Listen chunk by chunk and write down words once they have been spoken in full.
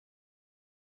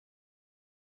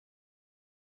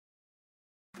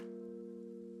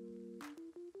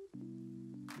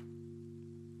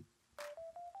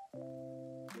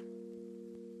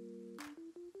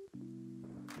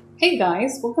Hey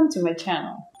guys, welcome to my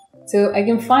channel. So I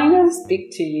can finally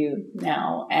speak to you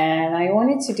now, and I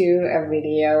wanted to do a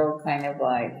video kind of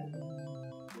like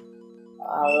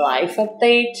a life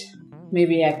update,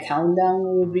 maybe a countdown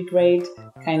would be great,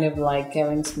 kind of like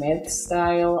Kevin Smith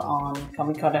style on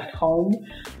Comic Con at Home.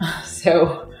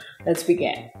 So let's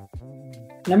begin.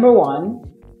 Number one,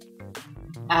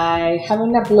 I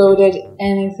haven't uploaded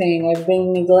anything. I've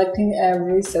been neglecting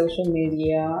every social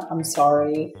media. I'm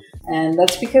sorry. And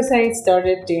that's because I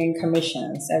started doing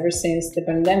commissions. Ever since the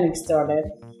pandemic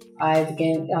started, I've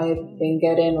been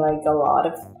getting like a lot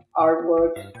of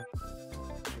work,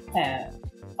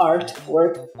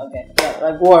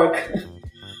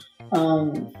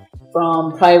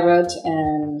 from private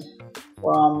and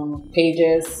from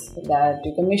pages that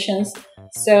do commissions.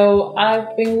 So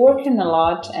I've been working a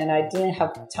lot and I didn't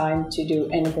have time to do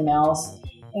anything else,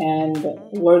 and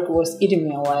work was eating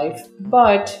me alive.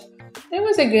 But it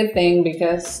was a good thing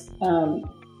because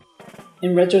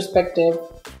in retrospective,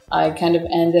 I kind of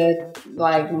ended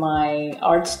like my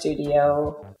art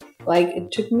studio. Like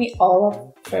it took me all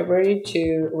of February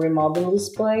to remodel this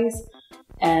place,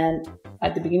 and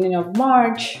at the beginning of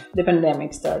March, the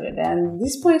pandemic started, and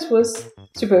this place was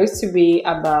supposed to be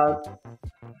about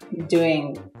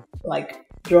doing like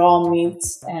draw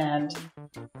meets and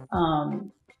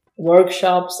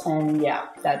workshops, and yeah,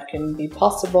 that couldn't be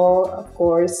possible, of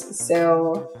course.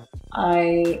 So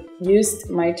I used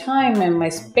my time and my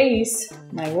space,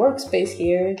 my workspace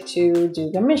here, to do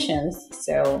commissions.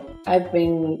 So I've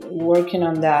been working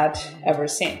on that ever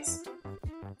since,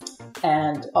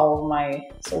 and all my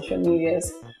social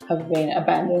medias have been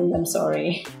abandoned. I'm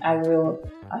sorry.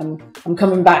 I'm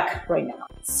coming back right now.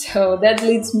 So that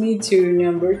leads me to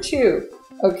number two.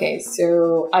 Okay,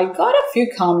 so I got a few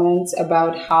comments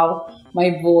about how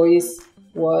my voice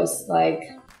was like,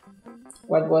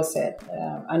 what was it?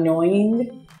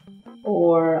 Annoying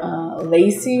or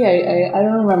lazy. I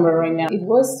don't remember right now. It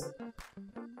was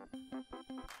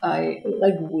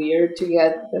like weird to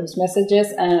get those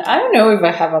messages, and I don't know if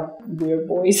I have a weird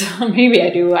voice. Maybe I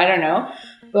do. I don't know.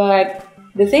 But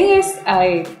the thing is,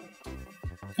 I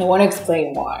want to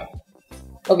explain why.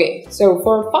 Okay, so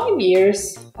for 5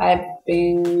 years, I've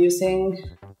been using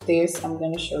this. I'm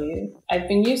going to show you. I've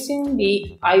been using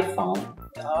the iPhone.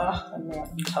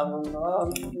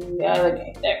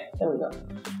 Okay, there we go.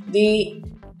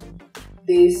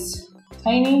 This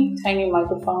tiny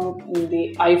microphone in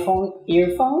the iPhone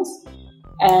earphones,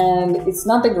 and it's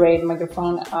not a great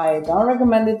microphone. I don't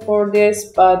recommend it for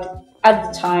this, but at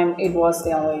the time, it was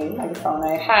the only microphone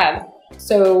I had.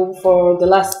 So for the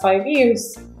last 5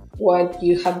 years, what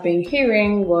you have been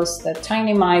hearing was the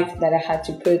tiny mic that I had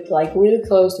to put like really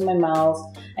close to my mouth,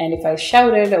 and if I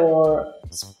shouted or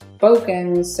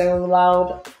spoken so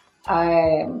loud,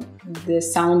 the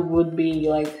sound would be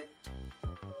like,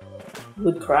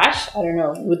 would crash, I don't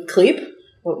know, would clip.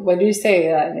 What do you say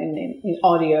in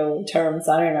audio terms?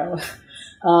 I don't know.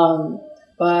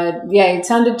 But yeah, it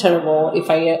sounded terrible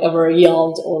if I ever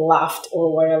yelled or laughed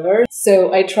or whatever.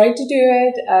 So I tried to do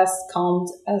it as calm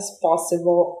as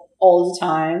possible all the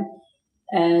time.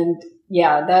 And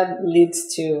yeah, that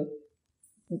leads to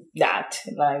that.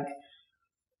 Like,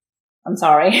 I'm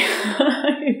sorry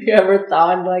if you ever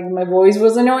thought like my voice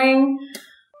was annoying.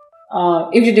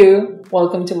 If you do,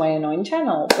 welcome to my annoying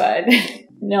channel. But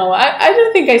no, I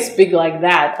don't think I speak like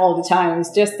that all the time. It's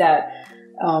just that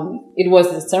it was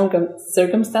the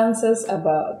circumstances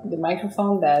about the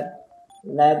microphone that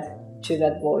led to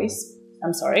that voice.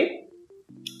 I'm sorry.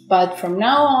 But from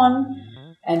now on,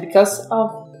 and because of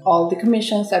all the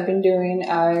commissions I've been doing,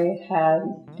 I had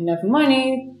enough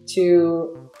money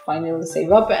to finally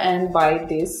save up and buy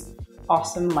this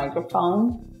awesome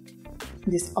microphone.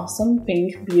 This awesome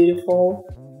pink, beautiful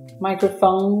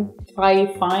microphone.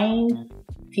 Fine?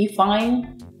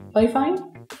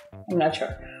 I'm not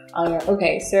sure.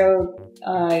 Okay, so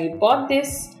I bought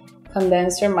this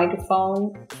condenser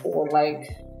microphone for like,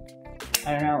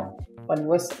 I don't know, what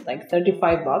was it, like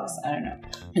 35 bucks? I don't know.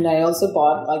 And I also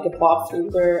bought like a pop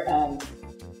filter, and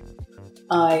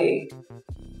I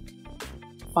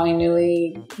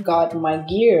finally got my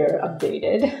gear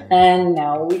updated, and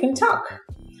now we can talk.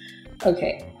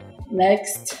 Okay,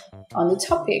 next on the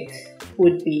topic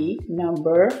would be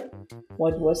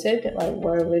what was it? Like,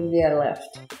 where did I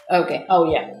left? Okay, oh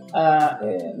yeah.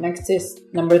 Next is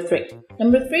number three.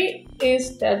 Number three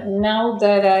is that now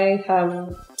that I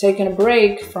have taken a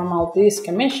break from all these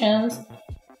commissions,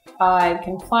 I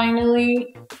can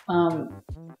finally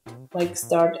like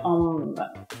start on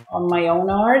my own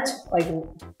art, like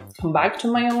come back to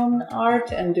my own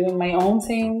art and doing my own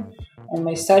thing and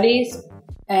my studies.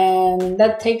 And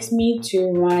that takes me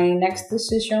to my next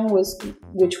decision,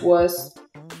 which was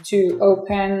to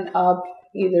open up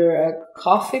either a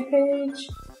coffee page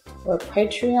or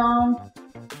Patreon.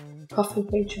 Coffee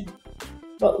Patreon.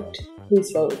 Vote.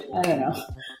 Please vote. I don't know.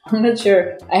 I'm not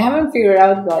sure. I haven't figured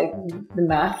out like the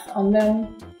math on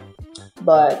them,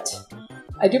 but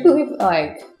I do believe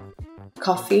like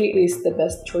coffee is the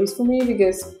best choice for me,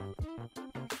 because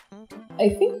I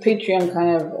think Patreon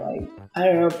kind of like, I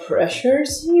don't know,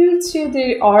 pressures you to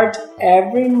do art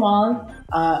every month.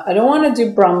 I don't want to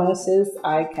do promises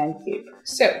I can't keep.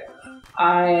 So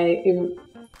I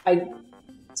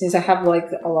since I have like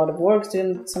a lot of work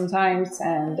to do sometimes,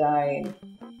 and I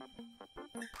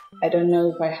don't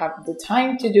know if I have the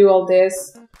time to do all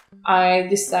this, I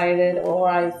decided, or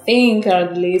I think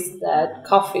at least, that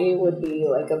coffee would be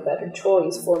like a better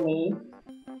choice for me,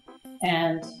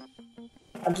 and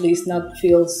at least not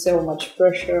feel so much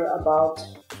pressure about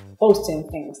posting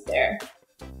things there.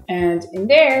 And in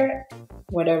there,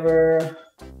 whatever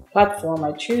platform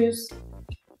I choose,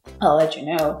 I'll let you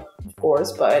know, of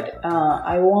course, but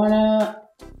I wanna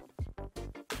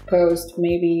post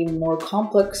maybe more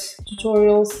complex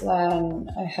tutorials than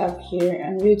I have here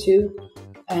on YouTube,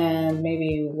 and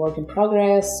maybe work in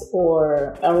progress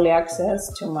or early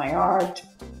access to my art,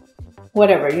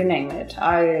 whatever, you name it.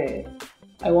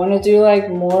 I want to do like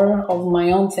more of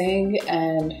my own thing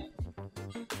and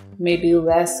maybe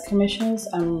less commissions.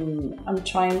 I'm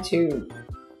trying to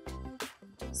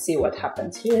see what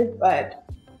happens here, but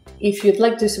if you'd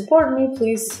like to support me,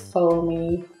 please follow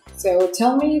me. So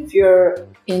tell me if you're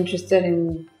interested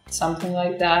in something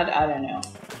like that. I don't know.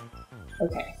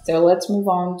 Okay, so let's move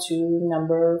on to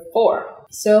number 4.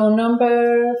 So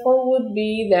number 4 would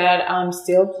be that I'm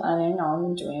still planning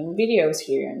on doing videos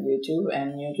here on YouTube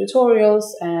and new tutorials,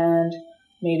 and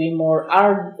maybe more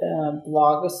art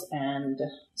vlogs and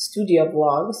studio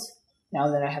vlogs, now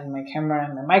that I have my camera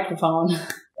and my microphone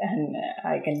and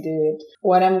I can do it.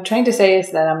 What I'm trying to say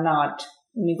is that I'm not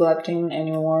neglecting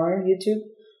anymore YouTube,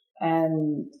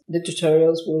 and the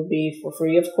tutorials will be for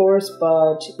free, of course,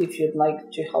 but if you'd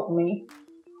like to help me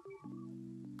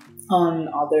on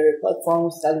other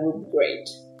platforms, that would be great.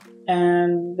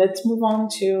 And let's move on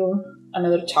to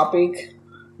another topic.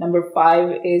 Number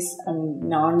 5 is a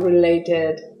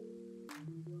non-related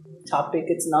topic.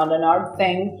 It's not an art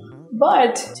thing,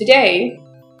 but today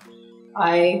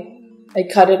I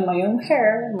cutted my own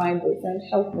hair. My boyfriend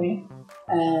helped me,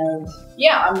 and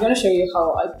yeah, I'm gonna show you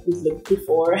how I would look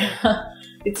before.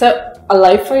 It's a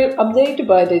life update,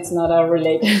 but it's not a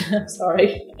related.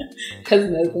 Sorry, it has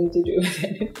nothing to do with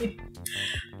anything.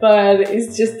 But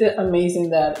it's just amazing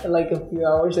that like a few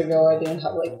hours ago I didn't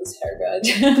have like this haircut.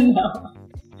 No.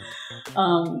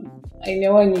 I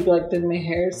know I neglected my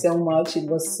hair so much. It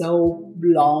was so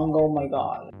long. Oh my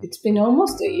god. It's been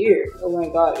almost a year. Oh my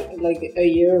god. Like a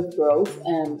year of growth,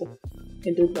 and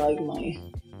it looked like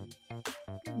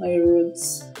my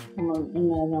roots in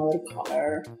another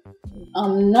color.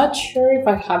 I'm not sure if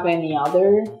I have any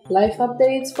other life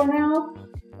updates for now,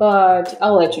 but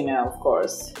I'll let you know, of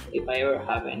course, if I ever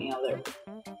have any other.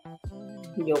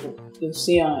 You'll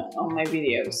see on my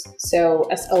videos. So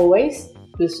as always,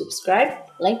 please subscribe,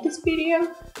 like this video,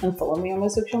 and follow me on my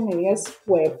social medias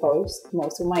where I post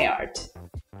most of my art.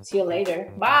 See you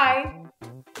later. Bye!